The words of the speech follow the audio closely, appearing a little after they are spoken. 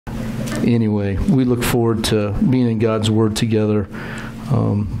Anyway, we look forward to being in God's Word together.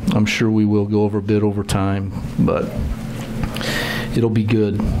 I'm sure we will go over a bit over time, but it'll be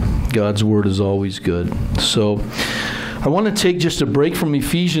good. God's Word is always good. So I want to take just a break from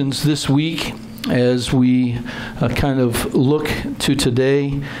Ephesians this week as we kind of look to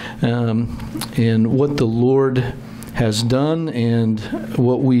today and what the Lord has done and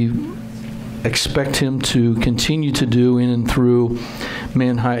what we expect Him to continue to do in and through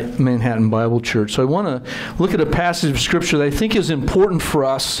Manhattan Bible Church. So I want to look at a passage of Scripture that I think is important for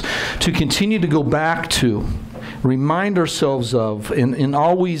us to continue to go back to, remind ourselves of, and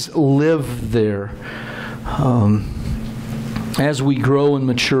always live there as we grow and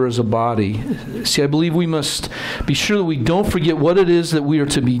mature as a body. See, I believe we must be sure that we don't forget what it is that we are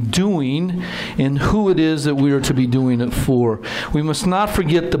to be doing and who it is that we are to be doing it for. We must not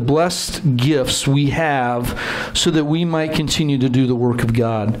forget the blessed gifts we have so that we might continue to do the work of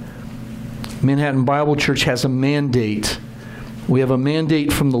God. Manhattan Bible Church has a mandate. We have a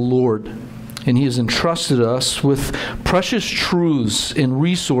mandate from the Lord, and He has entrusted us with precious truths and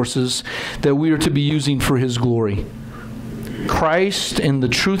resources that we are to be using for His glory. Christ and the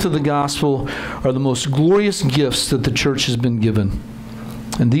truth of the gospel are the most glorious gifts that the church has been given.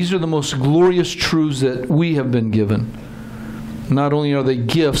 And these are the most glorious truths that we have been given. Not only are they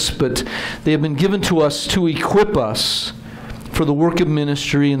gifts, but they have been given to us to equip us for the work of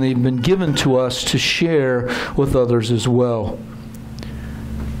ministry, and they've been given to us to share with others as well.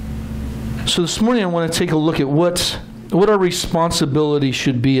 So this morning I want to take a look at what our responsibility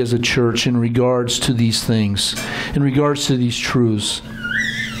should be as a church in regards to these things, in regards to these truths.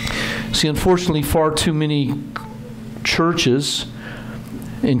 See, unfortunately, far too many churches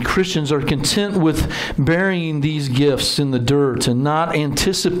and Christians are content with burying these gifts in the dirt and not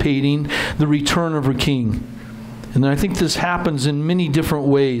anticipating the return of our King. And I think this happens in many different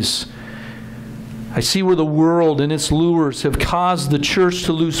ways. I see where the world and its lures have caused the church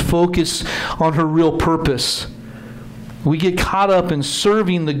to lose focus on her real purpose. We get caught up in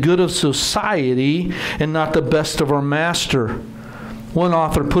serving the good of society and not the best of our master. One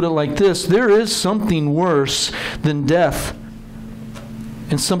author put it like this: there is something worse than death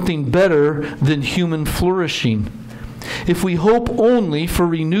and something better than human flourishing. If we hope only for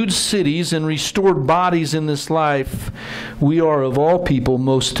renewed cities and restored bodies in this life, we are of all people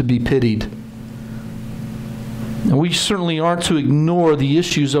most to be pitied. And we certainly aren't to ignore the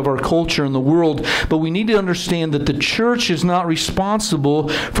issues of our culture and the world, but we need to understand that the church is not responsible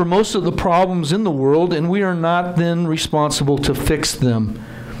for most of the problems in the world, and we are not then responsible to fix them.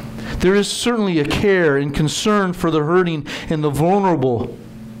 There is certainly a care and concern for the hurting and the vulnerable,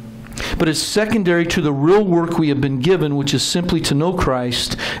 but it's secondary to the real work we have been given, which is simply to know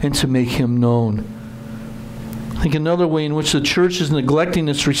Christ and to make Him known. I think another way in which the church is neglecting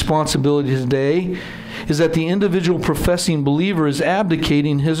its responsibility today is that the individual professing believer is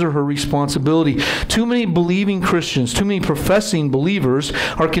abdicating his or her responsibility. Too many believing Christians, too many professing believers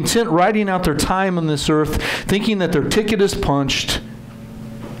are content riding out their time on this earth thinking that their ticket is punched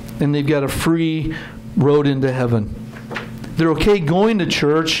and they've got a free road into heaven. They're okay going to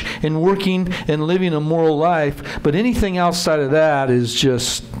church and working and living a moral life, but anything outside of that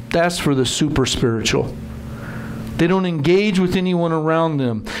is that's for the super spiritual. They don't engage with anyone around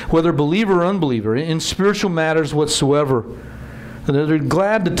them, whether believer or unbeliever, in spiritual matters whatsoever. They're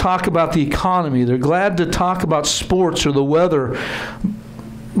glad to talk about the economy. They're glad to talk about sports or the weather.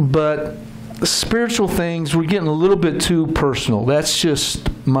 But spiritual things, we're getting a little bit too personal. That's just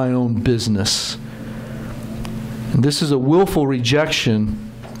my own business. And this is a willful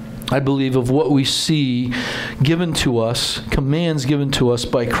rejection, I believe, of what we see given to us, commands given to us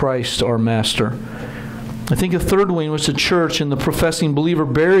by Christ our Master. I think a third way in which the church and the professing believer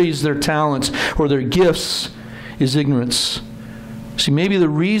buries their talents or their gifts is ignorance. See, maybe the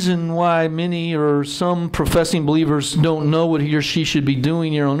reason why many or some professing believers don't know what he or she should be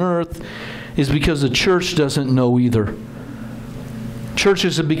doing here on earth is because the church doesn't know either.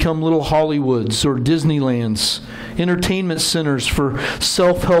 Churches have become little Hollywoods or Disneylands, entertainment centers for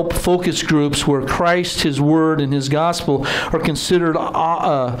self-help focus groups where Christ, His Word, and His Gospel are considered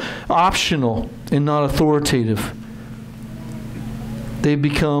optional and not authoritative. They've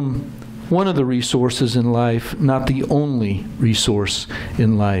become one of the resources in life, not the only resource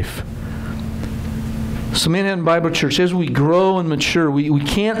in life. So Manhattan Bible Church, as we grow and mature, we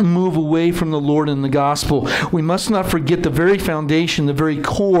can't move away from the Lord and the gospel. We must not forget the very foundation, the very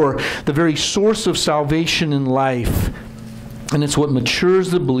core, the very source of salvation in life. And it's what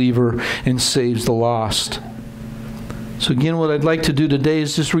matures the believer and saves the lost. So again, what I'd like to do today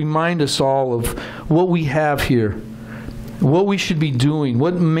is just remind us all of what we have here. what we should be doing,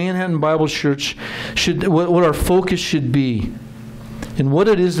 what Manhattan Bible Church what our focus should be, and what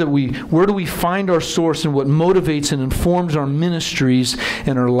it is that where do we find our source and what motivates and informs our ministries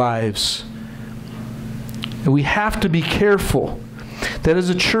and our lives. And we have to be careful that as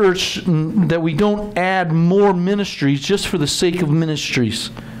a church that we don't add more ministries just for the sake of ministries.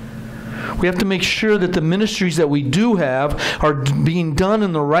 We have to make sure that the ministries that we do have are being done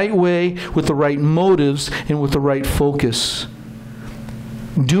in the right way, with the right motives, and with the right focus.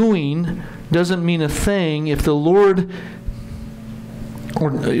 Doing doesn't mean a thing if the Lord,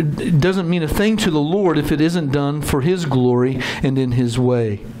 or it doesn't mean a thing to the Lord if it isn't done for His glory and in His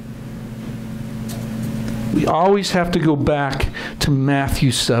way. We always have to go back to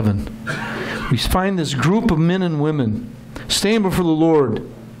Matthew 7. We find this group of men and women standing before the Lord.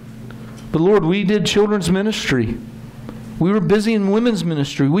 But Lord, we did children's ministry. We were busy in women's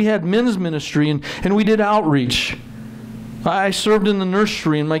ministry. We had men's ministry, and we did outreach. I served in the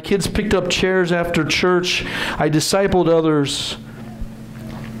nursery, and my kids picked up chairs after church. I discipled others.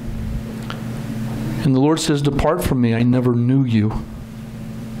 And the Lord says, "Depart from me, I never knew you."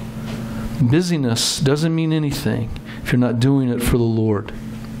 Busyness doesn't mean anything if you're not doing it for the Lord.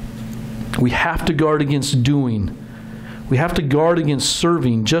 We have to guard against doing. We have to guard against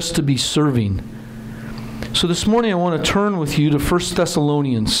serving just to be serving. So this morning I want to turn with you to 1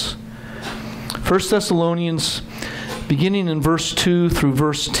 Thessalonians. 1 Thessalonians, beginning in verse 2 through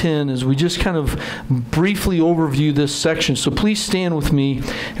verse 10, as we just kind of briefly overview this section. So please stand with me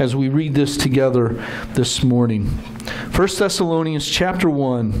as we read this together this morning. 1 Thessalonians chapter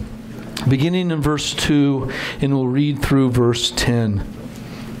 1, beginning in verse 2, and we'll read through verse 10.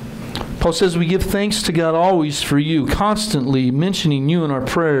 Paul says, "We give thanks to God always for you, constantly mentioning you in our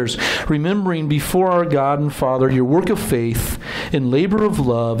prayers, remembering before our God and Father your work of faith and labor of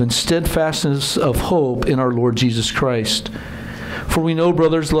love and steadfastness of hope in our Lord Jesus Christ. For we know,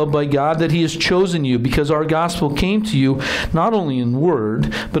 brothers loved by God, that He has chosen you, because our gospel came to you not only in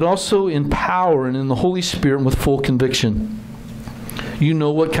word, but also in power and in the Holy Spirit and with full conviction. You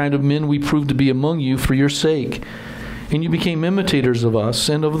know what kind of men we proved to be among you for your sake. And you became imitators of us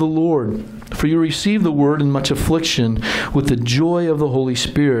and of the Lord. For you received the word in much affliction with the joy of the Holy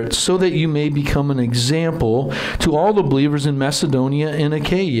Spirit, so that you may become an example to all the believers in Macedonia and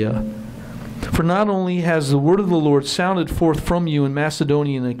Achaia. For not only has the word of the Lord sounded forth from you in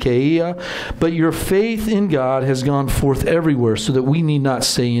Macedonia and Achaia, but your faith in God has gone forth everywhere, so that we need not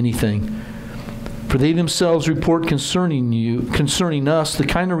say anything. For they themselves report concerning us, the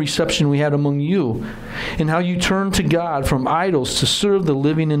kind of reception we had among you, and how you turned to God from idols to serve the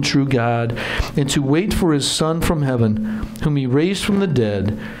living and true God, and to wait for His Son from heaven, whom He raised from the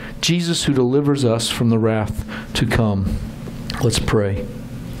dead, Jesus, who delivers us from the wrath to come." Let's pray.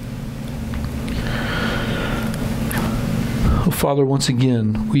 Oh, Father, once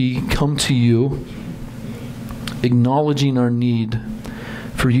again, we come to you acknowledging our need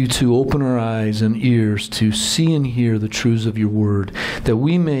for you to open our eyes and ears to see and hear the truths of your word, that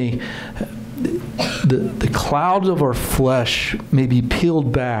we may, the clouds of our flesh may be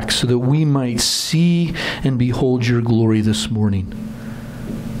peeled back so that we might see and behold your glory this morning.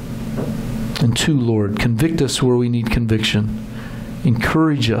 And two, Lord, convict us where we need conviction.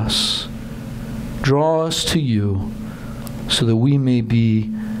 Encourage us. Draw us to you so that we may be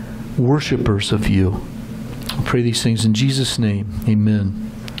worshipers of you. I pray these things in Jesus' name. Amen.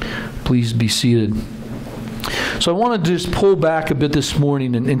 Please be seated. So I want to just pull back a bit this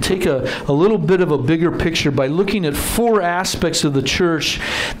morning and take a little bit of a bigger picture by looking at 4 aspects of the church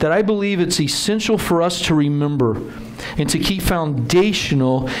that I believe it's essential for us to remember and to keep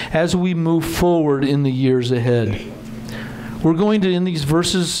foundational as we move forward in the years ahead. We're going to, in these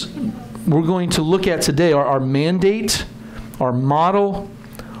verses, we're going to look at today our mandate, our model,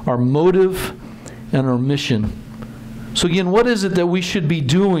 our motive, and our mission. So again, what is it that we should be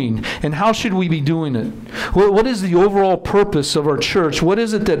doing, and how should we be doing it? What is the overall purpose of our church? What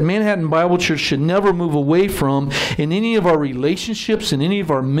is it that Manhattan Bible Church should never move away from in any of our relationships, in any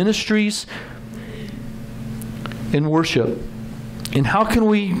of our ministries and worship? And how can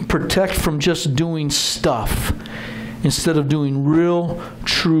we protect from just doing stuff instead of doing real,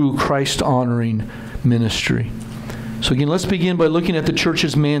 true, Christ-honoring ministry? So again, let's begin by looking at the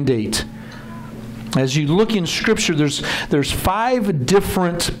church's mandate. As you look in Scripture, there's 5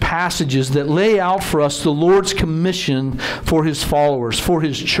 different passages that lay out for us the Lord's commission for His followers, for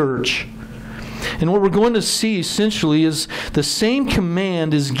His church. And what we're going to see essentially is the same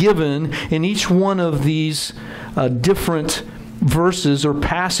command is given in each one of these different verses or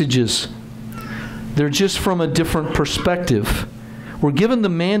passages. They're just from a different perspective. We're given the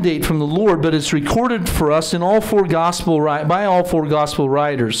mandate from the Lord, but it's recorded for us in by all four gospel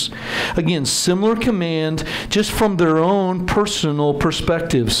writers. Again, similar command, just from their own personal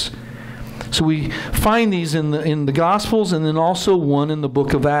perspectives. So we find these in the Gospels, and then also one in the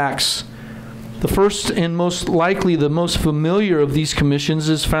book of Acts. The first and most likely the most familiar of these commissions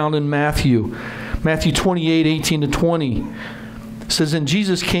is found in Matthew 28:18-20. It says, "And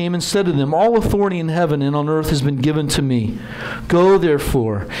Jesus came and said to them, All authority in heaven and on earth has been given to me. Go,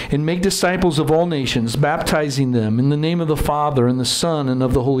 therefore, and make disciples of all nations, baptizing them in the name of the Father and the Son and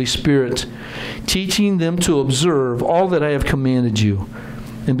of the Holy Spirit, teaching them to observe all that I have commanded you.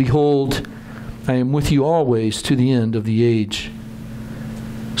 And behold, I am with you always to the end of the age."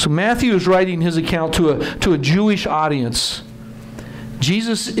 So Matthew is writing his account to a Jewish audience.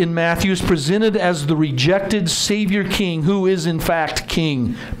 Jesus in Matthew is presented as the rejected Savior King, who is in fact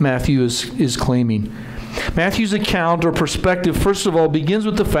King, Matthew is claiming. Matthew's account or perspective, first of all, begins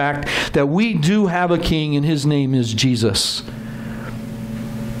with the fact that we do have a King, and his name is Jesus.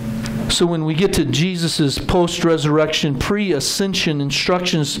 So when we get to Jesus' post-resurrection, pre-ascension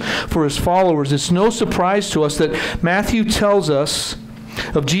instructions for his followers, it's no surprise to us that Matthew tells us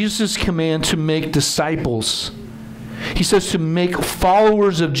of Jesus' command to make disciples. He says to make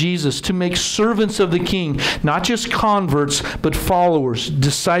followers of Jesus, to make servants of the King, not just converts, but followers,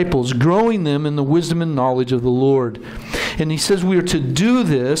 disciples, growing them in the wisdom and knowledge of the Lord. And he says we are to do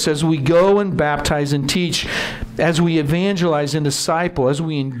this as we go and baptize and teach, as we evangelize and disciple, as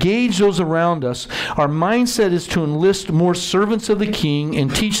we engage those around us. Our mindset is to enlist more servants of the King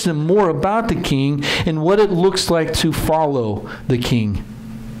and teach them more about the King and what it looks like to follow the King.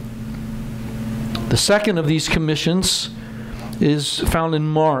 The second of these commissions is found in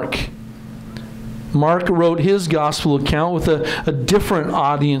Mark. Mark wrote his gospel account with a different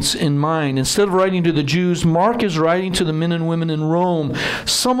audience in mind. Instead of writing to the Jews, Mark is writing to the men and women in Rome,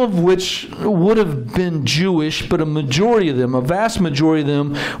 some of which would have been Jewish, but a majority of them, a vast majority of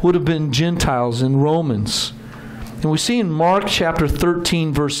them, would have been Gentiles and Romans. And we see in Mark chapter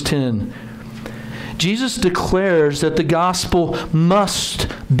 13, verse 10, Jesus declares that the gospel must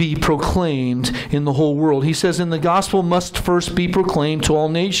be proclaimed in the whole world. He says, and the gospel must first be proclaimed to all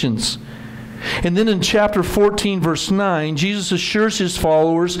nations. And then in chapter 14, verse 9, Jesus assures his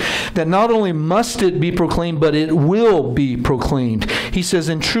followers that not only must it be proclaimed, but it will be proclaimed. He says,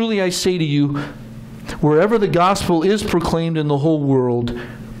 and truly I say to you, wherever the gospel is proclaimed in the whole world,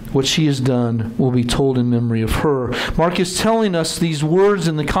 what she has done will be told in memory of her. Mark is telling us these words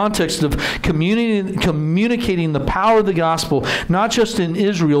in the context of communicating the power of the gospel, not just in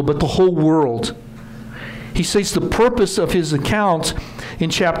Israel, but the whole world. He states the purpose of his account in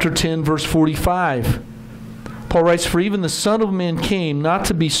chapter 10, verse 45. Paul writes, for even the Son of Man came not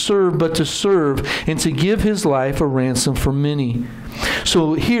to be served, but to serve, and to give his life a ransom for many.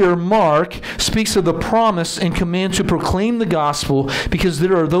 So here, Mark speaks of the promise and command to proclaim the gospel because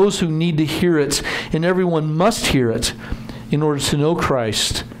there are those who need to hear it, and everyone must hear it in order to know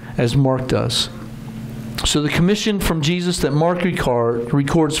Christ, as Mark does. So the commission from Jesus that Mark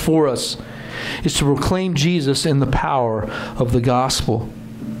records for us is to proclaim Jesus in the power of the gospel.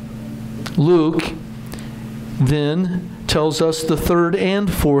 Luke then tells us the third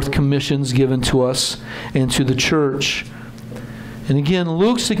and fourth commissions given to us and to the church. And again,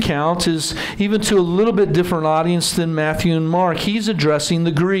 Luke's account is even to a little bit different audience than Matthew and Mark. He's addressing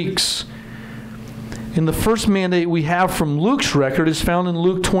the Greeks. And the first mandate we have from Luke's record is found in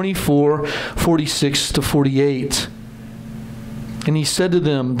Luke 24, 46 to 48. And he said to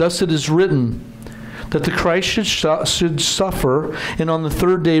them, thus it is written, that the Christ should suffer, and on the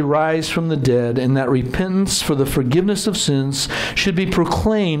third day rise from the dead, and that repentance for the forgiveness of sins should be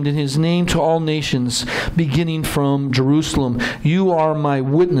proclaimed in his name to all nations, beginning from Jerusalem. You are my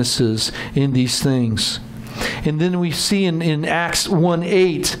witnesses in these things. And then we see in Acts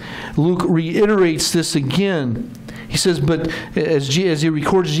 1:8, Luke reiterates this again. He says, but as he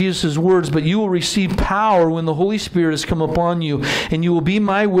records Jesus' words, but you will receive power when the Holy Spirit has come upon you, and you will be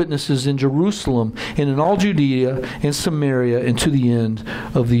my witnesses in Jerusalem and in all Judea and Samaria and to the end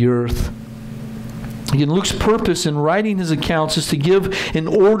of the earth. Again, Luke's purpose in writing his accounts is to give an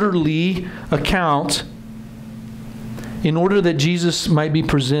orderly account in order that Jesus might be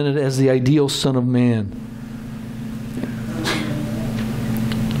presented as the ideal Son of Man.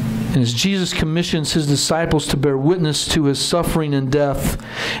 And as Jesus commissions his disciples to bear witness to his suffering and death,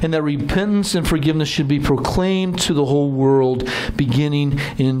 and that repentance and forgiveness should be proclaimed to the whole world, beginning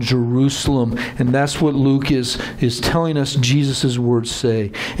in Jerusalem. And that's what Luke is telling us Jesus' words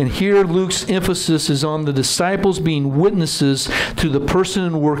say. And here Luke's emphasis is on the disciples being witnesses to the person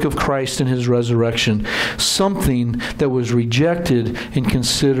and work of Christ in his resurrection, something that was rejected and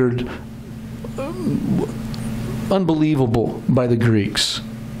considered unbelievable by the Greeks.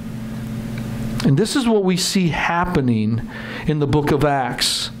 And this is what we see happening in the book of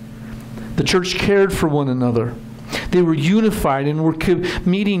Acts. The church cared for one another. They were unified and were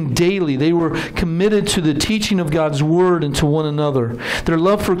meeting daily. They were committed to the teaching of God's word and to one another. Their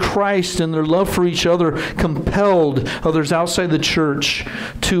love for Christ and their love for each other compelled others outside the church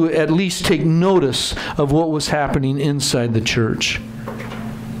to at least take notice of what was happening inside the church.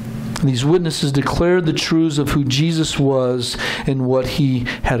 These witnesses declared the truths of who Jesus was and what he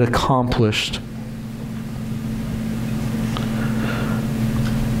had accomplished.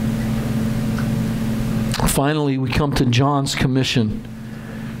 Finally, we come to John's commission.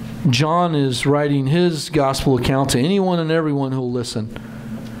 John is writing his gospel account to anyone and everyone who will listen.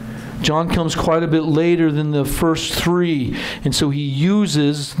 John comes quite a bit later than the first three, and so he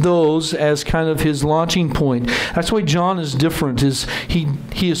uses those as kind of his launching point. That's why John is different.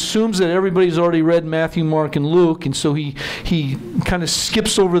 He assumes that everybody's already read Matthew, Mark, and Luke, and so he kind of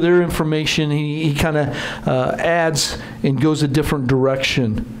skips over their information. He kind of adds and goes a different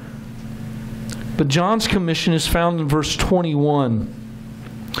direction. But John's commission is found in verse 21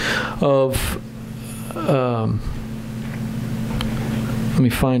 of... let me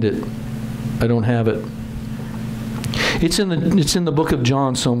find it. I don't have it. It's in the book of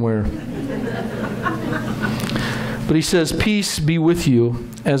John somewhere. But he says, "Peace be with you.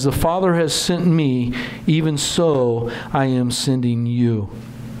 As the Father has sent me, even so I am sending you."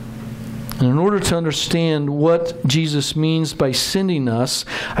 And in order to understand what Jesus means by sending us,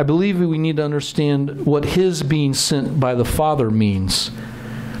 I believe we need to understand what his being sent by the Father means.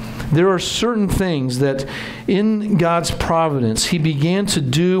 There are certain things that in God's providence he began to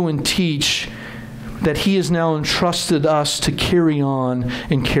do and teach that he has now entrusted us to carry on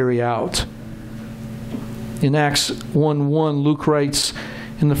and carry out. In Acts 1:1, Luke writes,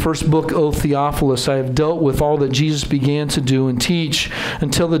 in the first book, "O Theophilus, I have dealt with all that Jesus began to do and teach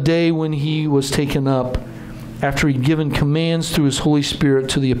until the day when he was taken up, after he'd given commands through his Holy Spirit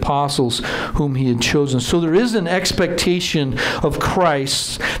to the apostles whom he had chosen." So there is an expectation of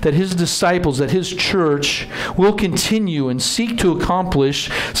Christ that his disciples, that his church will continue and seek to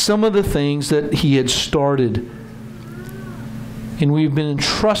accomplish some of the things that he had started. And we've been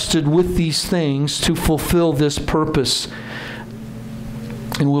entrusted with these things to fulfill this purpose.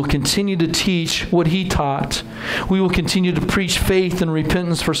 And we'll continue to teach what he taught. We will continue to preach faith and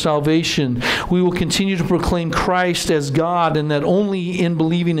repentance for salvation. We will continue to proclaim Christ as God, and that only in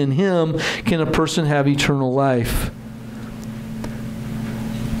believing in him can a person have eternal life.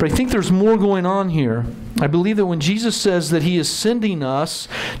 But I think there's more going on here. I believe that when Jesus says that he is sending us,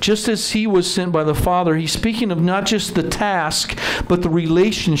 just as he was sent by the Father, he's speaking of not just the task, but the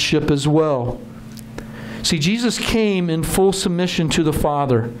relationship as well. See, Jesus came in full submission to the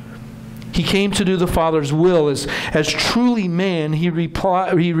Father. He came to do the Father's will. As truly man, he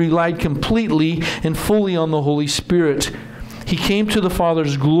relied completely and fully on the Holy Spirit. He came to the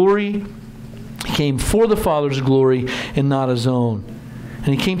Father's glory. He came for the Father's glory and not his own.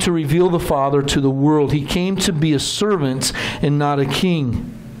 And he came to reveal the Father to the world. He came to be a servant and not a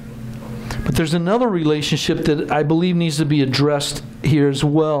king. But there's another relationship that I believe needs to be addressed here as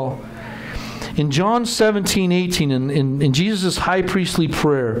well. In John 17:18, in Jesus' high priestly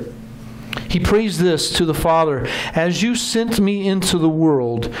prayer, he prays this to the Father: "As you sent me into the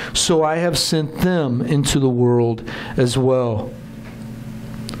world, so I have sent them into the world as well."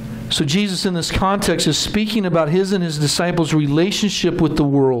 So Jesus in this context is speaking about his and his disciples' relationship with the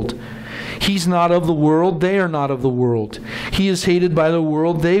world. He's not of the world. They are not of the world. He is hated by the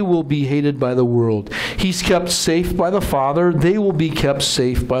world. They will be hated by the world. He's kept safe by the Father. They will be kept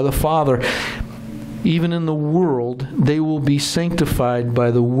safe by the Father. Even in the world, they will be sanctified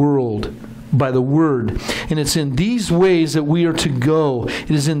by the world, by the Word. And it's in these ways that we are to go.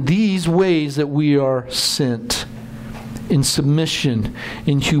 It is in these ways that we are sent. In submission,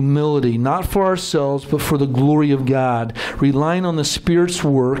 in humility, not for ourselves, but for the glory of God, relying on the Spirit's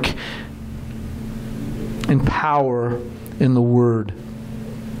work and power in the Word,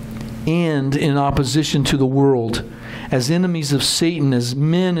 and in opposition to the world, as enemies of Satan, as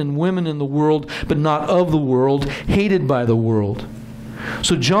men and women in the world, but not of the world, hated by the world.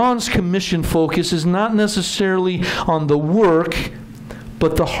 So John's commission focus is not necessarily on the work,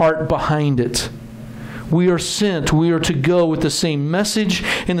 but the heart behind it. We are sent. We are to go with the same message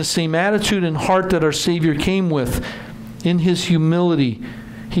and the same attitude and heart that our Savior came with. In his humility,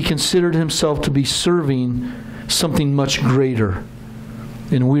 he considered himself to be serving something much greater.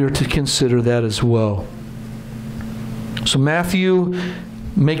 And we are to consider that as well. So Matthew,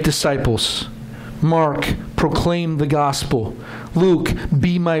 make disciples. Mark, proclaim the gospel. Luke,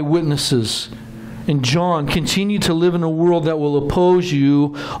 be my witnesses. And John, continue to live in a world that will oppose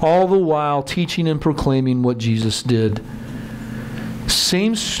you, all the while teaching and proclaiming what Jesus did.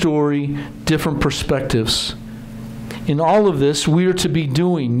 Same story, different perspectives. In all of this, we are to be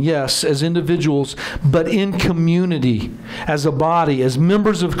doing, yes, as individuals, but in community, as a body, as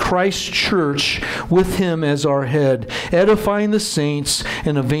members of Christ's church, with him as our head, edifying the saints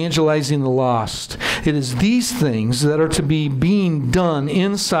and evangelizing the lost. It is these things that are to be being done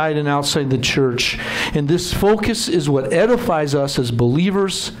inside and outside the church. And this focus is what edifies us as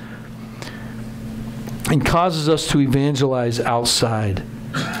believers and causes us to evangelize outside.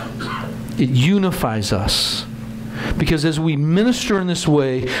 It unifies us. Because as we minister in this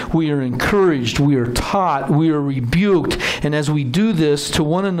way, we are encouraged, we are taught, we are rebuked, and as we do this to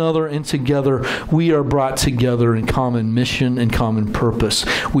one another and together, we are brought together in common mission and common purpose.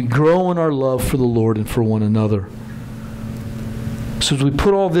 We grow in our love for the Lord and for one another. So as we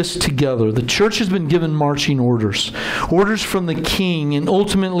put all this together, the church has been given marching orders. Orders from the King, and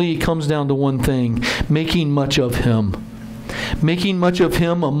ultimately it comes down to one thing: making much of him. Making much of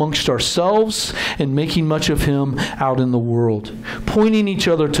him amongst ourselves and making much of him out in the world. Pointing each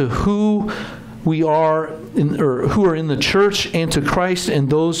other to who we are, or who are in the church, and to Christ and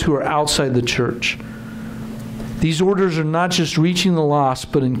those who are outside the church. These orders are not just reaching the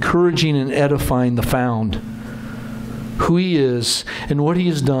lost, but encouraging and edifying the found. Who he is and what he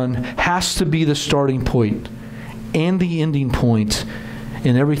has done has to be the starting point and the ending point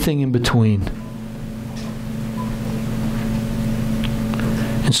and everything in between.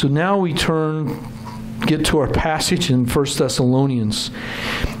 And so now we get to our passage in 1 Thessalonians.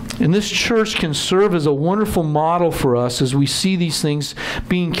 And this church can serve as a wonderful model for us as we see these things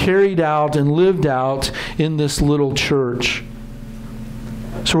being carried out and lived out in this little church.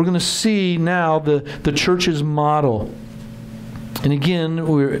 So we're going to see now the church's model. And again,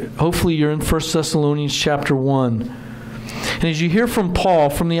 hopefully you're in 1 Thessalonians chapter 1. And as you hear from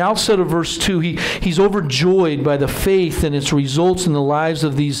Paul, from the outset of verse 2, he's overjoyed by the faith and its results in the lives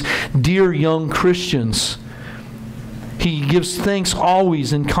of these dear young Christians. He gives thanks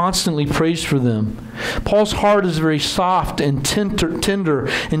always and constantly prays for them. Paul's heart is very soft and tender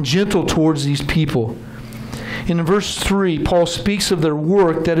and gentle towards these people. And in verse 3, Paul speaks of their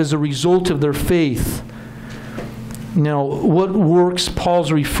work that is a result of their faith. Now, what works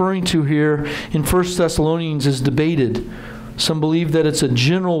Paul's referring to here in 1 Thessalonians is debated. Some believe that it's a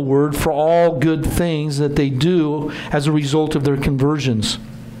general word for all good things that they do as a result of their conversions.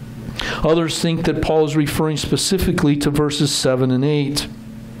 Others think that Paul is referring specifically to verses 7 and 8.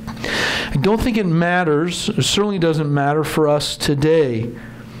 I don't think it matters, it certainly doesn't matter for us today.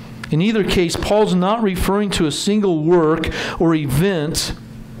 In either case, Paul's not referring to a single work or event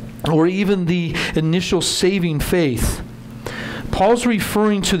or even the initial saving faith. Paul's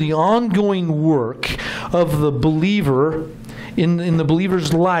referring to the ongoing work of the believer in the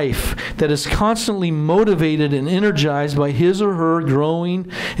believer's life that is constantly motivated and energized by his or her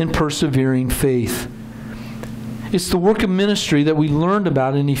growing and persevering faith. It's the work of ministry that we learned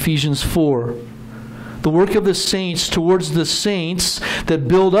about in Ephesians 4. The work of the saints towards the saints that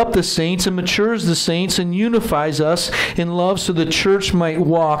build up the saints and matures the saints and unifies us in love so the church might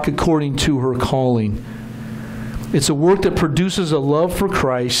walk according to her calling. It's a work that produces a love for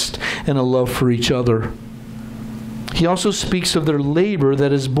Christ and a love for each other. He also speaks of their labor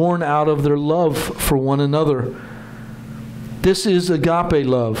that is born out of their love for one another. This is agape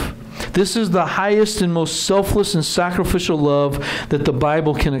love. This is the highest and most selfless and sacrificial love that the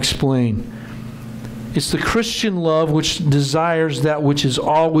Bible can explain. It's the Christian love which desires that which is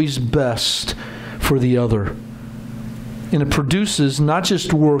always best for the other. And it produces not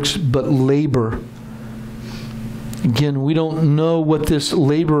just works, but labor. Again, we don't know what this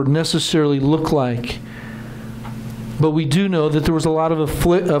labor necessarily looked like. But we do know that there was a lot of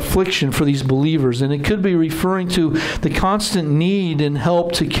affliction for these believers, and it could be referring to the constant need and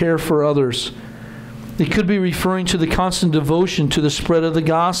help to care for others. It could be referring to the constant devotion to the spread of the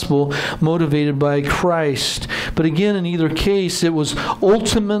gospel motivated by Christ. But again, in either case, it was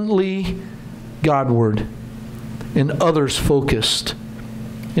ultimately Godward and others focused.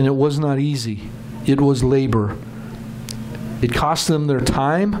 And it was not easy. It was labor. It cost them their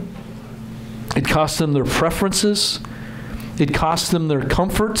time. It cost them their preferences. It cost them their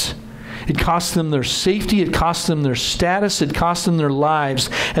comfort. It cost them their safety. It cost them their status. It cost them their lives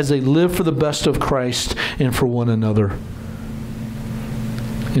as they live for the best of Christ and for one another.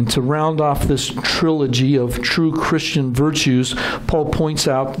 And to round off this trilogy of true Christian virtues, Paul points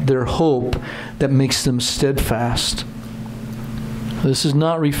out their hope that makes them steadfast. This is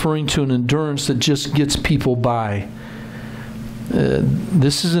not referring to an endurance that just gets people by.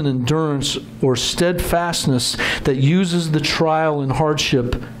 This is an endurance or steadfastness that uses the trial and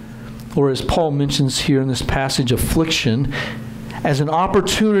hardship, or as Paul mentions here in this passage, affliction, as an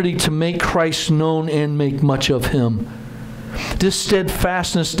opportunity to make Christ known and make much of Him. This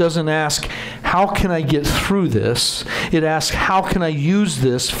steadfastness doesn't ask, how can I get through this? It asks, how can I use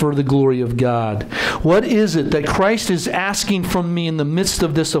this for the glory of God? What is it that Christ is asking from me in the midst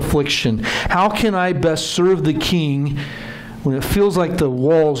of this affliction? How can I best serve the King when it feels like the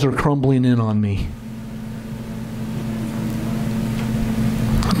walls are crumbling in on me?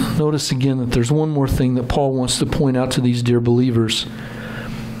 Notice again that there's one more thing that Paul wants to point out to these dear believers.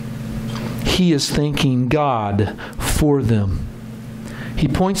 He is thanking God for them. He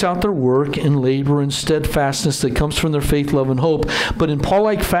points out their work and labor and steadfastness that comes from their faith, love, and hope. But in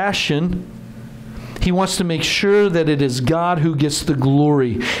Paul-like fashion, he wants to make sure that it is God who gets the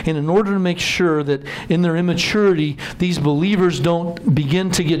glory. And in order to make sure that in their immaturity, these believers don't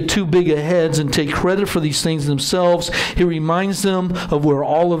begin to get too big heads and take credit for these things themselves, he reminds them of where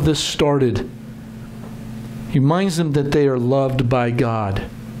all of this started. He reminds them that they are loved by God.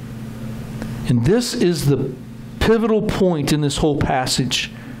 And this is the pivotal point in this whole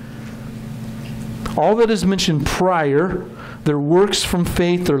passage. All that is mentioned prior, their works from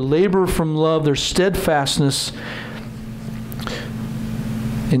faith, their labor from love, their steadfastness,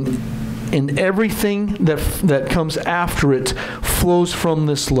 and everything that comes after it flows from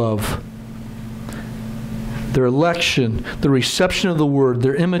this love. Their election, the reception of the word,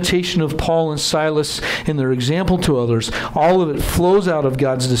 their imitation of Paul and Silas, and their example to others, all of it flows out of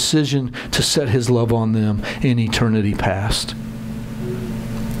God's decision to set His love on them in eternity past.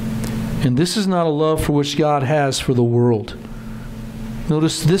 And this is not a love for which God has for the world.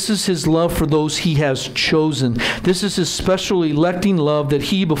 Notice, this is His love for those He has chosen. This is His special electing love that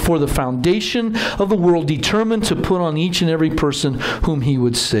He, before the foundation of the world, determined to put on each and every person whom He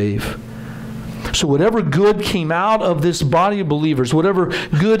would save. So whatever good came out of this body of believers, whatever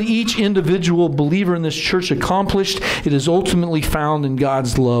good each individual believer in this church accomplished, it is ultimately found in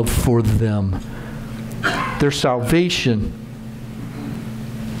God's love for them. Their salvation,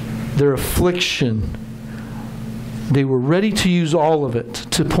 their affliction, they were ready to use all of it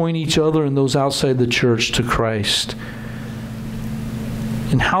to point each other and those outside the church to Christ.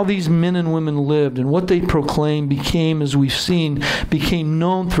 And how these men and women lived and what they proclaimed became, as we've seen, became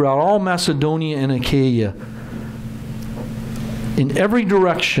known throughout all Macedonia and Achaia. In every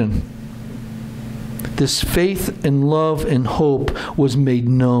direction, this faith and love and hope was made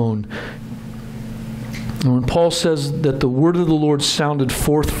known. And when Paul says that the word of the Lord sounded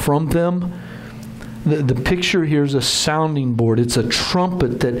forth from them, the picture here is a sounding board. It's a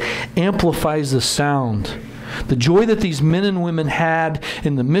trumpet that amplifies the sound. The joy that these men and women had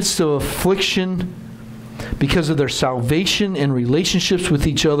in the midst of affliction because of their salvation and relationships with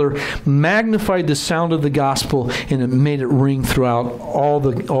each other magnified the sound of the gospel, and it made it ring throughout all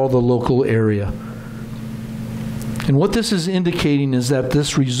the local area. And what this is indicating is that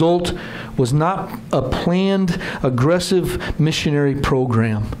this result was not a planned, aggressive missionary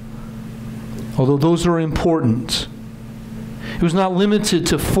program, although those are important. It was not limited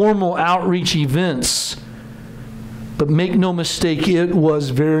to formal outreach events. But make no mistake, it was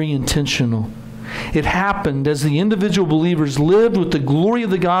very intentional. It happened as the individual believers lived with the glory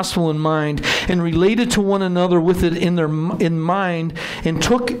of the gospel in mind and related to one another with it in mind, and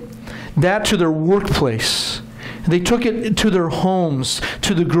took that to their workplace. They took it to their homes,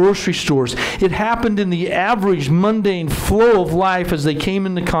 to the grocery stores. It happened in the average mundane flow of life as they came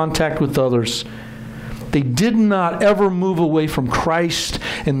into contact with others. They did not ever move away from Christ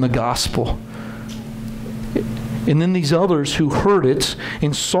and the gospel. And then these others who heard it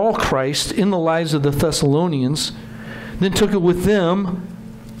and saw Christ in the lives of the Thessalonians then took it with them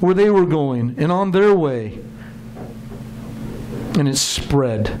where they were going and on their way. And it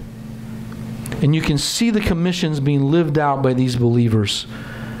spread. And you can see the commissions being lived out by these believers.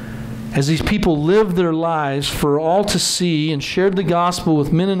 As these people lived their lives for all to see and shared the gospel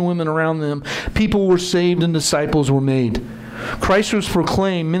with men and women around them, people were saved and disciples were made. Christ was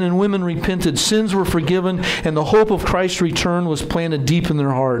proclaimed, men and women repented, sins were forgiven, and the hope of Christ's return was planted deep in their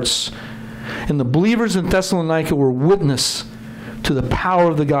hearts. And the believers in Thessalonica were witness to the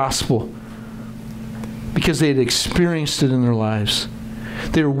power of the gospel. because they had experienced it in their lives.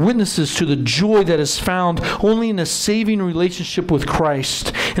 They are witnesses to the joy that is found only in a saving relationship with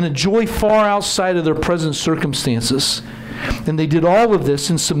Christ, and a joy far outside of their present circumstances. And they did all of this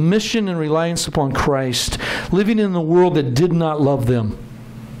in submission and reliance upon Christ, living in a world that did not love them,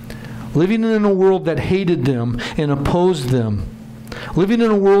 living in a world that hated them and opposed them, living in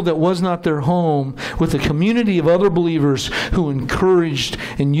a world that was not their home, with a community of other believers who encouraged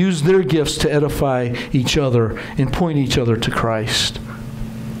and used their gifts to edify each other and point each other to Christ.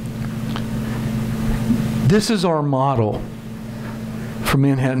 This is our model for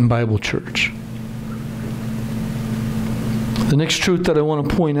Manhattan Bible Church. The next truth that I want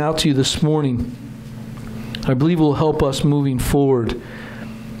to point out to you this morning, I believe will help us moving forward,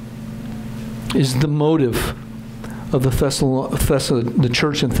 is the motive of the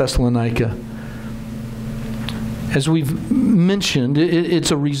church in Thessalonica. As we've mentioned,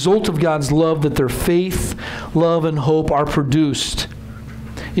 it's a result of God's love that their faith, love, and hope are produced.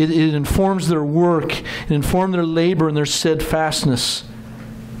 It informs their work, it informs their labor and their steadfastness.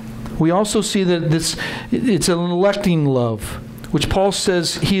 We also see that it's an electing love, which Paul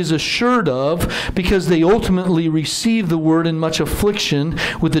says he is assured of because they ultimately receive the word in much affliction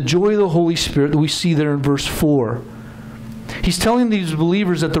with the joy of the Holy Spirit that we see there in verse 4. He's telling these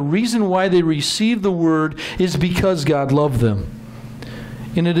believers that the reason why they receive the word is because God loved them.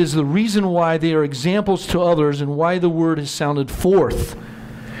 And it is the reason why they are examples to others and why the word has sounded forth.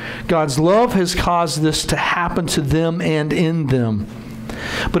 God's love has caused this to happen to them and in them.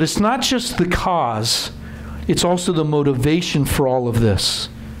 But it's not just the cause, it's also the motivation for all of this.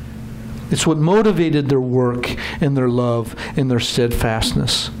 It's what motivated their work and their love and their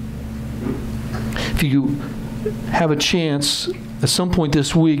steadfastness. If you have a chance, at some point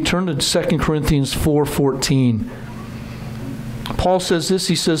this week, turn to 2 Corinthians 4:14. Paul says this,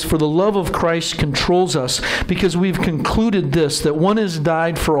 he says, "For the love of Christ controls us, because we've concluded this, that one has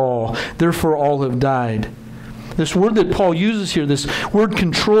died for all, therefore all have died." This word that Paul uses here, this word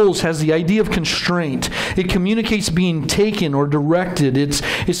controls, has the idea of constraint. It communicates being taken or directed.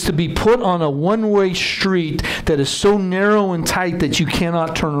 It's to be put on a one-way street that is so narrow and tight that you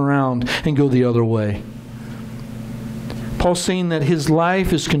cannot turn around and go the other way. Paul's saying that his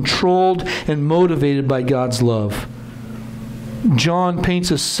life is controlled and motivated by God's love. John paints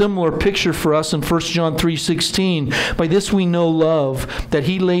a similar picture for us in 1 John 3:16. "By this we know love, that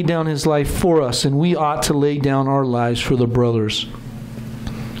he laid down his life for us, and we ought to lay down our lives for the brothers."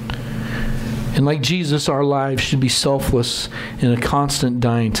 And like Jesus, our lives should be selfless and a constant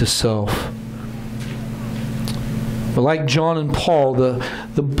dying to self. But like John and Paul,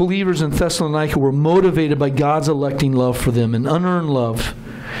 the believers in Thessalonica were motivated by God's electing love for them, an unearned love,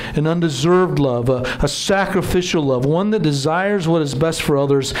 an undeserved love, a sacrificial love, one that desires what is best for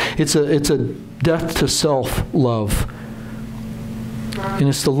others. It's a death to self love. And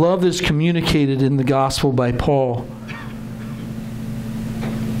it's the love that's communicated in the gospel by Paul.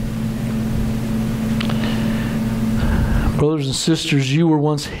 Brothers and sisters, you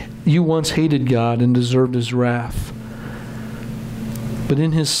once hated God and deserved his wrath. But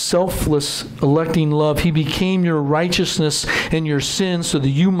in his selfless electing love, he became your righteousness and your sin so that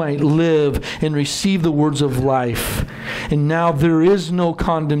you might live and receive the words of life. And now there is no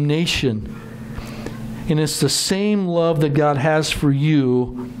condemnation. And it's the same love that God has for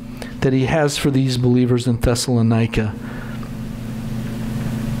you that he has for these believers in Thessalonica.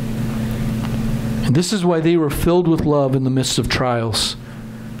 And this is why they were filled with love in the midst of trials.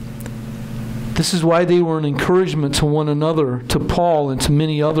 This is why they were an encouragement to one another, to Paul and to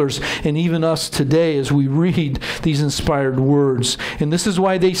many others, and even us today as we read these inspired words. And this is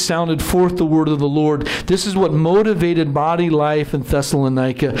why they sounded forth the word of the Lord. This is what motivated body life in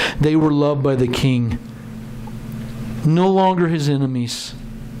Thessalonica. They were loved by the King. No longer his enemies.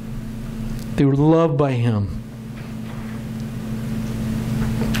 They were loved by him.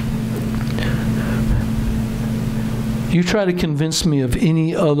 You try to convince me of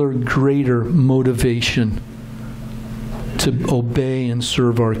any other greater motivation to obey and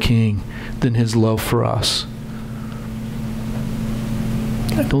serve our King than his love for us.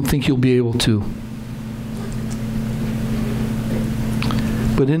 I don't think you'll be able to.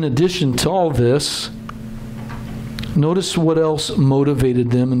 But in addition to all this, notice what else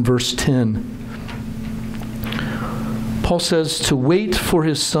motivated them in verse 10. Paul says to wait for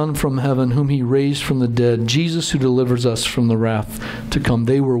his Son from heaven, whom he raised from the dead, Jesus who delivers us from the wrath to come.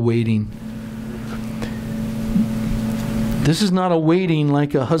 They were waiting. This is not a waiting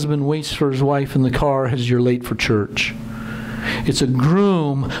like a husband waits for his wife in the car as you're late for church. It's a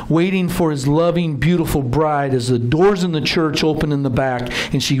groom waiting for his loving, beautiful bride as the doors in the church open in the back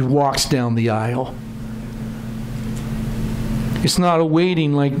and she walks down the aisle. It's not a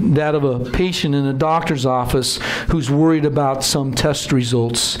waiting like that of a patient in a doctor's office who's worried about some test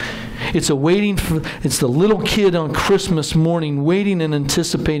results. It's the little kid on Christmas morning waiting and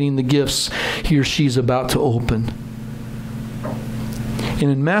anticipating the gifts he or she's about to open. And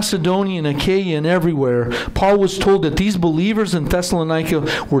in Macedonia and Achaia and everywhere, Paul was told that these believers in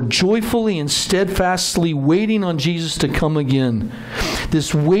Thessalonica were joyfully and steadfastly waiting on Jesus to come again.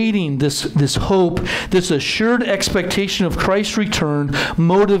 This waiting, this hope, this assured expectation of Christ's return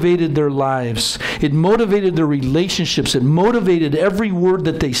motivated their lives. It motivated their relationships. It motivated every word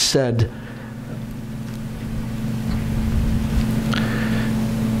that they said.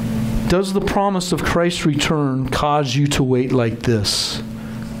 Does the promise of Christ's return cause you to wait like this?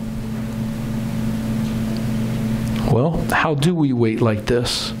 Well, how do we wait like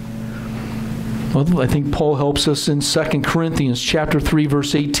this? Well, I think Paul helps us in 2 Corinthians chapter 3,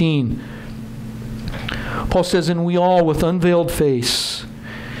 verse 18. Paul says, "And we all, with unveiled face,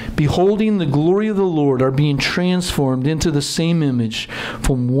 beholding the glory of the Lord, are being transformed into the same image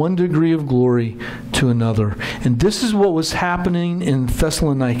from one degree of glory to another." And this is what was happening in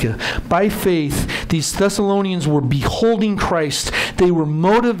Thessalonica. By faith, these Thessalonians were beholding Christ. They were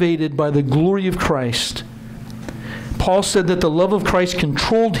motivated by the glory of Christ. Paul said that the love of Christ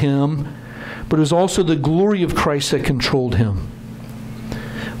controlled him, but it was also the glory of Christ that controlled him.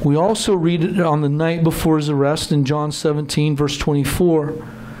 We also read it on the night before his arrest in John 17, verse 24.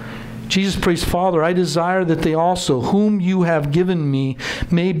 Jesus prays, "Father, I desire that they also, whom you have given me,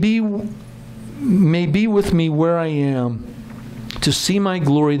 may be with me where I am, to see my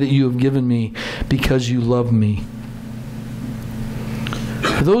glory that you have given me, because you love me."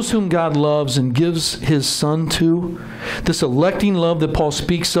 For those whom God loves and gives His Son to, this electing love that Paul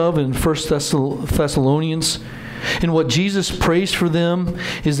speaks of in 1 Thessalonians, and what Jesus prays for them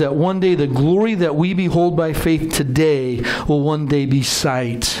is that one day the glory that we behold by faith today will one day be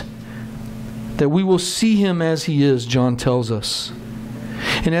sight. That we will see Him as He is, John tells us.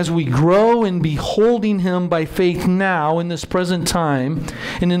 And as we grow in beholding Him by faith now, in this present time,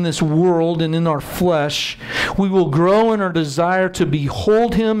 and in this world, and in our flesh, we will grow in our desire to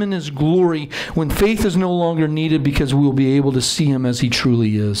behold Him in His glory when faith is no longer needed, because we will be able to see Him as He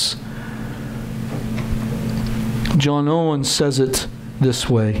truly is. John Owen says it this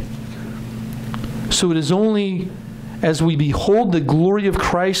way: "So it is only as we behold the glory of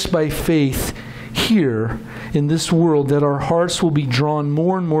Christ by faith here in this world that our hearts will be drawn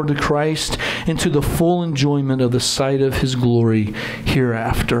more and more to Christ and to the full enjoyment of the sight of His glory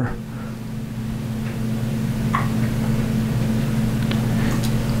hereafter."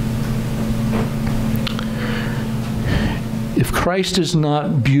 If Christ is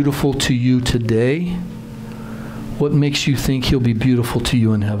not beautiful to you today, what makes you think He'll be beautiful to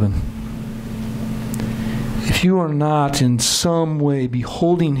you in heaven? If you are not in some way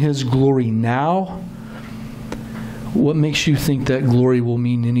beholding His glory now, what makes you think that glory will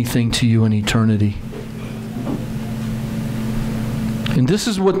mean anything to you in eternity? And this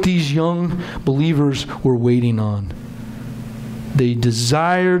is what these young believers were waiting on. They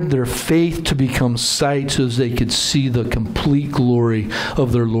desired their faith to become sight so as they could see the complete glory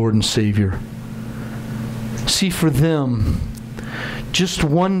of their Lord and Savior. See, for them, just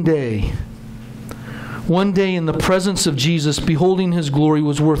one day in the presence of Jesus, beholding His glory,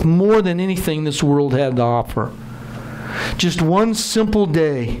 was worth more than anything this world had to offer. Just one simple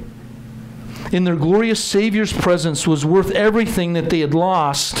day in their glorious Savior's presence was worth everything that they had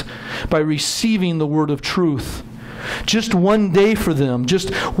lost by receiving the word of truth. Just one day for them,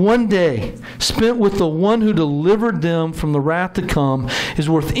 just one day spent with the one who delivered them from the wrath to come, is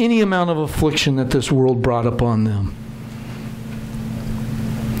worth any amount of affliction that this world brought upon them.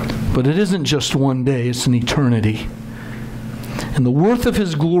 But it isn't just one day, it's an eternity. And the worth of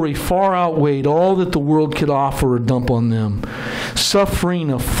His glory far outweighed all that the world could offer or dump on them. Suffering,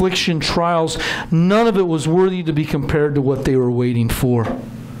 affliction, trials, none of it was worthy to be compared to what they were waiting for.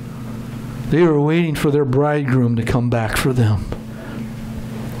 They were waiting for their bridegroom to come back for them.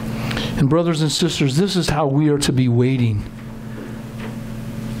 And brothers and sisters, this is how we are to be waiting.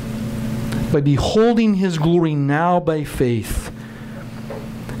 By beholding His glory now by faith,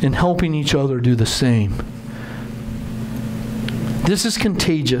 and helping each other do the same. This is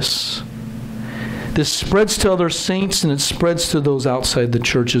contagious. This spreads to other saints, and it spreads to those outside the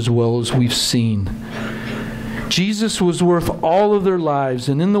church as well, as we've seen. Jesus was worth all of their lives,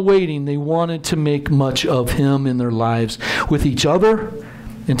 and in the waiting, they wanted to make much of Him in their lives with each other,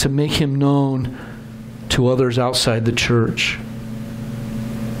 and to make Him known to others outside the church.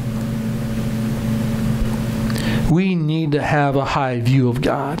 We need to have a high view of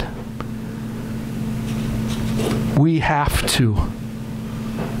God. We have to.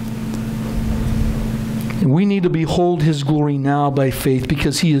 And we need to behold His glory now by faith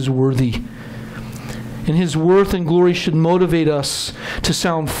because He is worthy. And His worth and glory should motivate us to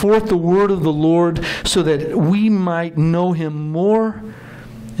sound forth the word of the Lord so that we might know Him more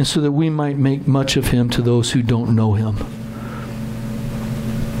and so that we might make much of Him to those who don't know Him.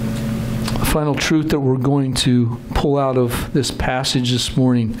 The final truth that we're going to pull out of this passage this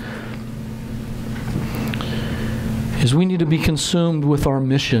morning is we need to be consumed with our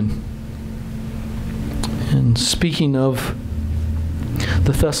mission. And speaking of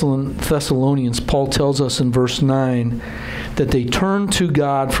the Thessalonians, Paul tells us in verse 9 that they turned to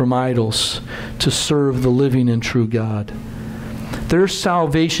God from idols to serve the living and true God. Their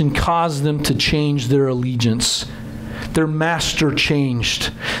salvation caused them to change their allegiance. Their master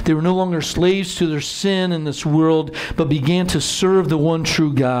changed. They were no longer slaves to their sin in this world, but began to serve the one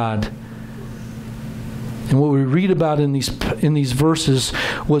true God. And what we read about in these verses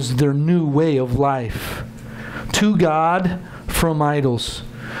was their new way of life. To God from idols.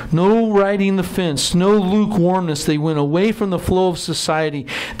 No riding the fence, no lukewarmness. They went away from the flow of society.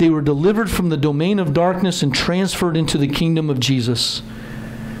 They were delivered from the domain of darkness and transferred into the kingdom of Jesus.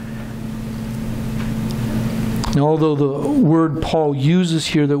 Now, although the word Paul uses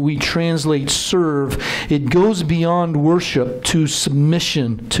here that we translate serve, it goes beyond worship to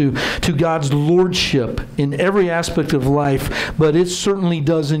submission, to God's lordship in every aspect of life, but it certainly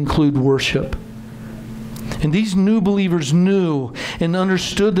does include worship. And these new believers knew and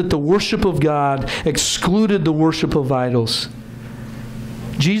understood that the worship of God excluded the worship of idols.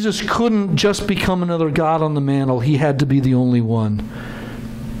 Jesus couldn't just become another God on the mantle. He had to be the only one.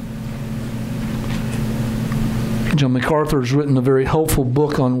 John MacArthur has written a very helpful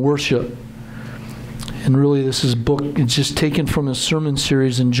book on worship. And really it's just taken from his sermon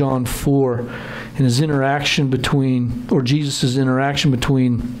series in John 4 and his interaction between, or Jesus' interaction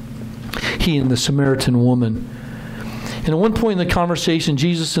between he and the Samaritan woman. And at one point in the conversation,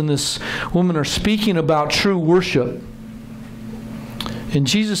 Jesus and this woman are speaking about true worship. And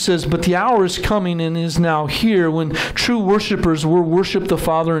Jesus says, "But the hour is coming and is now here when true worshipers will worship the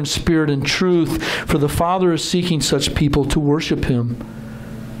Father in spirit and truth, for the Father is seeking such people to worship Him."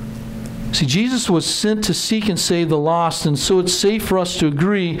 See, Jesus was sent to seek and save the lost, and so it's safe for us to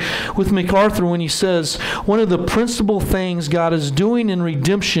agree with MacArthur when he says, one of the principal things God is doing in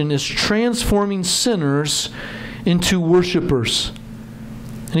redemption is transforming sinners into worshipers.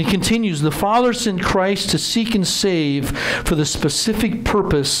 And he continues, the Father sent Christ to seek and save for the specific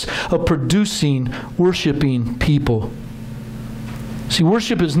purpose of producing worshiping people. See,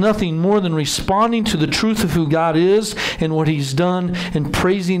 worship is nothing more than responding to the truth of who God is and what He's done and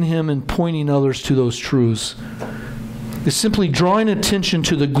praising Him and pointing others to those truths. It's simply drawing attention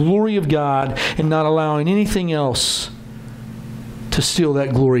to the glory of God and not allowing anything else to steal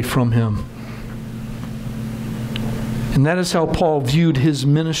that glory from Him. And that is how Paul viewed his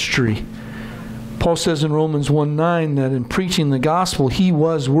ministry. Paul says in Romans 1:9 that in preaching the gospel, he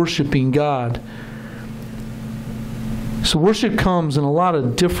was worshiping God. So worship comes in a lot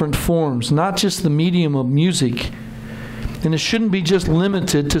of different forms, not just the medium of music. And it shouldn't be just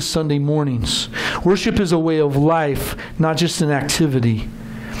limited to Sunday mornings. Worship is a way of life, not just an activity.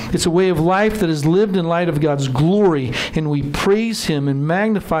 It's a way of life that is lived in light of God's glory, and we praise Him and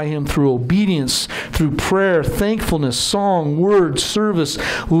magnify Him through obedience, through prayer, thankfulness, song, word, service,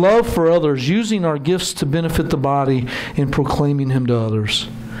 love for others, using our gifts to benefit the body, and proclaiming Him to others.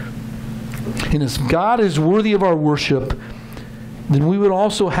 And if God is worthy of our worship, then we would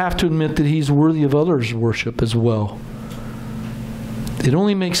also have to admit that He's worthy of others' worship as well. It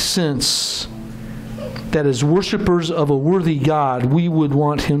only makes sense that as worshipers of a worthy God, we would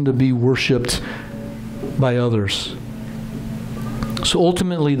want Him to be worshiped by others. So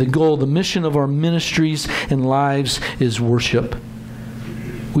ultimately, the goal, the mission of our ministries and lives is worship.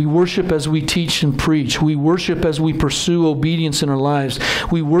 We worship as we teach and preach. We worship as we pursue obedience in our lives.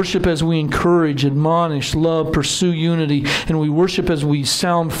 We worship as we encourage, admonish, love, pursue unity. And we worship as we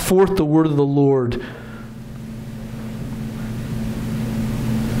sound forth the word of the Lord.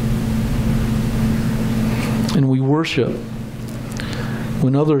 And we worship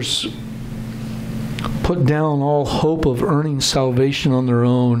when others put down all hope of earning salvation on their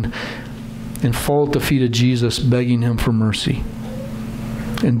own and fall at the feet of Jesus, begging Him for mercy.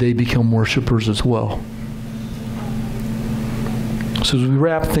 And they become worshipers as well. So as we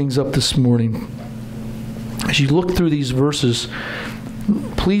wrap things up this morning, as you look through these verses,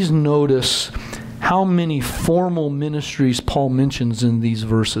 please notice how many formal ministries Paul mentions in these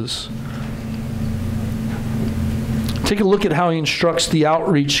verses. Take a look at how he instructs the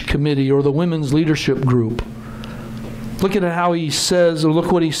outreach committee or the women's leadership group. Look at how he says, or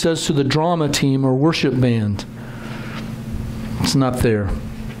look what he says to the drama team or worship band. It's not there.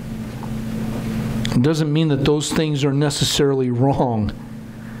 It doesn't mean that those things are necessarily wrong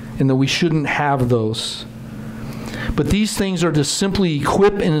and that we shouldn't have those. But these things are to simply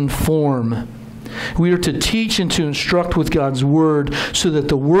equip and inform. We are to teach and to instruct with God's Word so that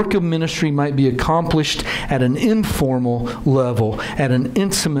the work of ministry might be accomplished at an informal level, at an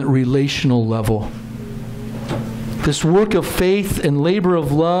intimate relational level. This work of faith and labor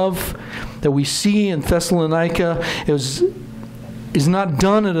of love that we see in Thessalonica is not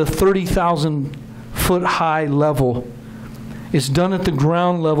done at a 30,000-foot high level. It's done at the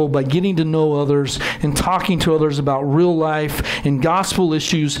ground level by getting to know others and talking to others about real life and gospel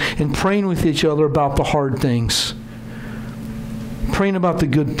issues and praying with each other about the hard things. Praying about the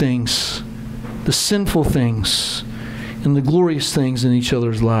good things, the sinful things, and the glorious things in each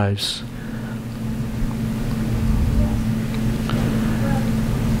other's lives.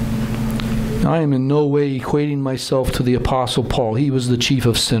 I am in no way equating myself to the Apostle Paul. He was the chief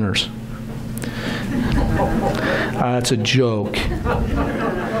of sinners. That's a joke.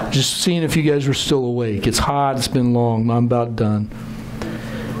 Just seeing if you guys were still awake. It's hot. It's been long. I'm about done.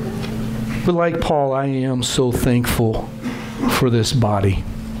 But like Paul, I am so thankful for this body.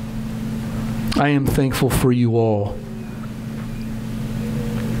 I am thankful for you all.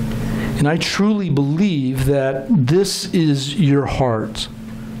 And I truly believe that this is your heart.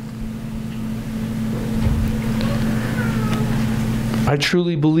 I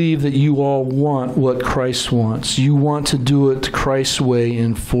truly believe that you all want what Christ wants. You want to do it Christ's way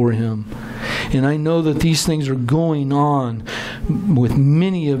and for Him. And I know that these things are going on with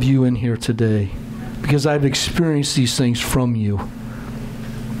many of you in here today because I've experienced these things from you.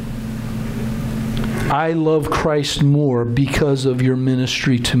 I love Christ more because of your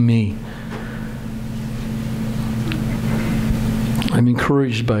ministry to me. I'm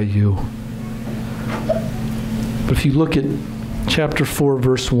encouraged by you. But if you look at chapter 4,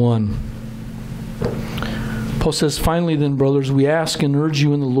 verse 1. Paul says, "Finally then, brothers, we ask and urge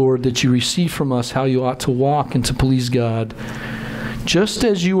you in the Lord that you receive from us how you ought to walk and to please God, just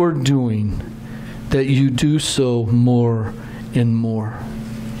as you are doing, that you do so more and more."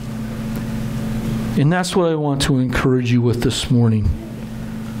 And that's what I want to encourage you with this morning.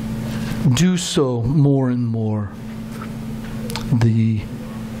 Do so more and more. The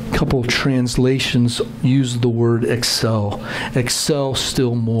couple of translations use the word excel. Excel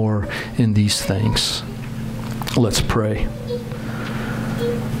still more in these things. Let's pray.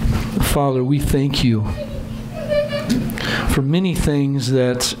 Father, we thank you for many things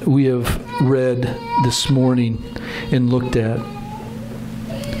that we have read this morning and looked at.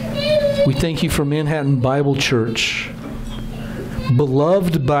 We thank you for Manhattan Bible Church,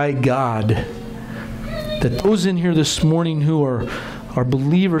 beloved by God, that those in here this morning who are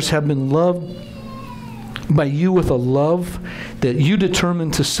believers have been loved by you with a love that you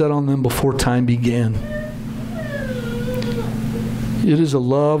determined to set on them before time began. It is a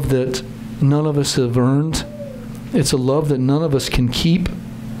love that none of us have earned. It's a love that none of us can keep.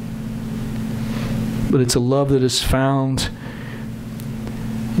 But it's a love that is found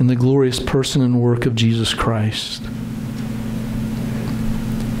in the glorious person and work of Jesus Christ.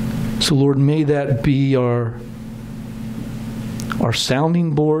 So Lord, may that be our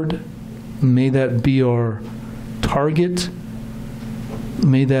sounding board. May that be our target.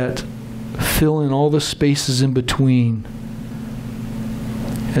 May that fill in all the spaces in between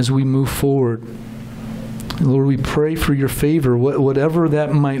as we move forward. Lord, we pray for your favor, whatever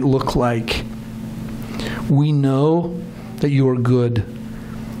that might look like. We know that you are good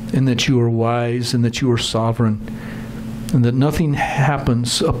and that you are wise and that you are sovereign and that nothing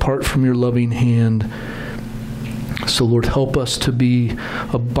happens apart from your loving hand. So, Lord, help us to be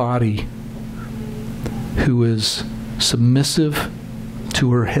a body who is submissive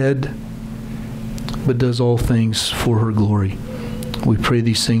to her head, but does all things for her glory. We pray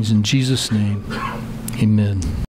these things in Jesus' name. Amen.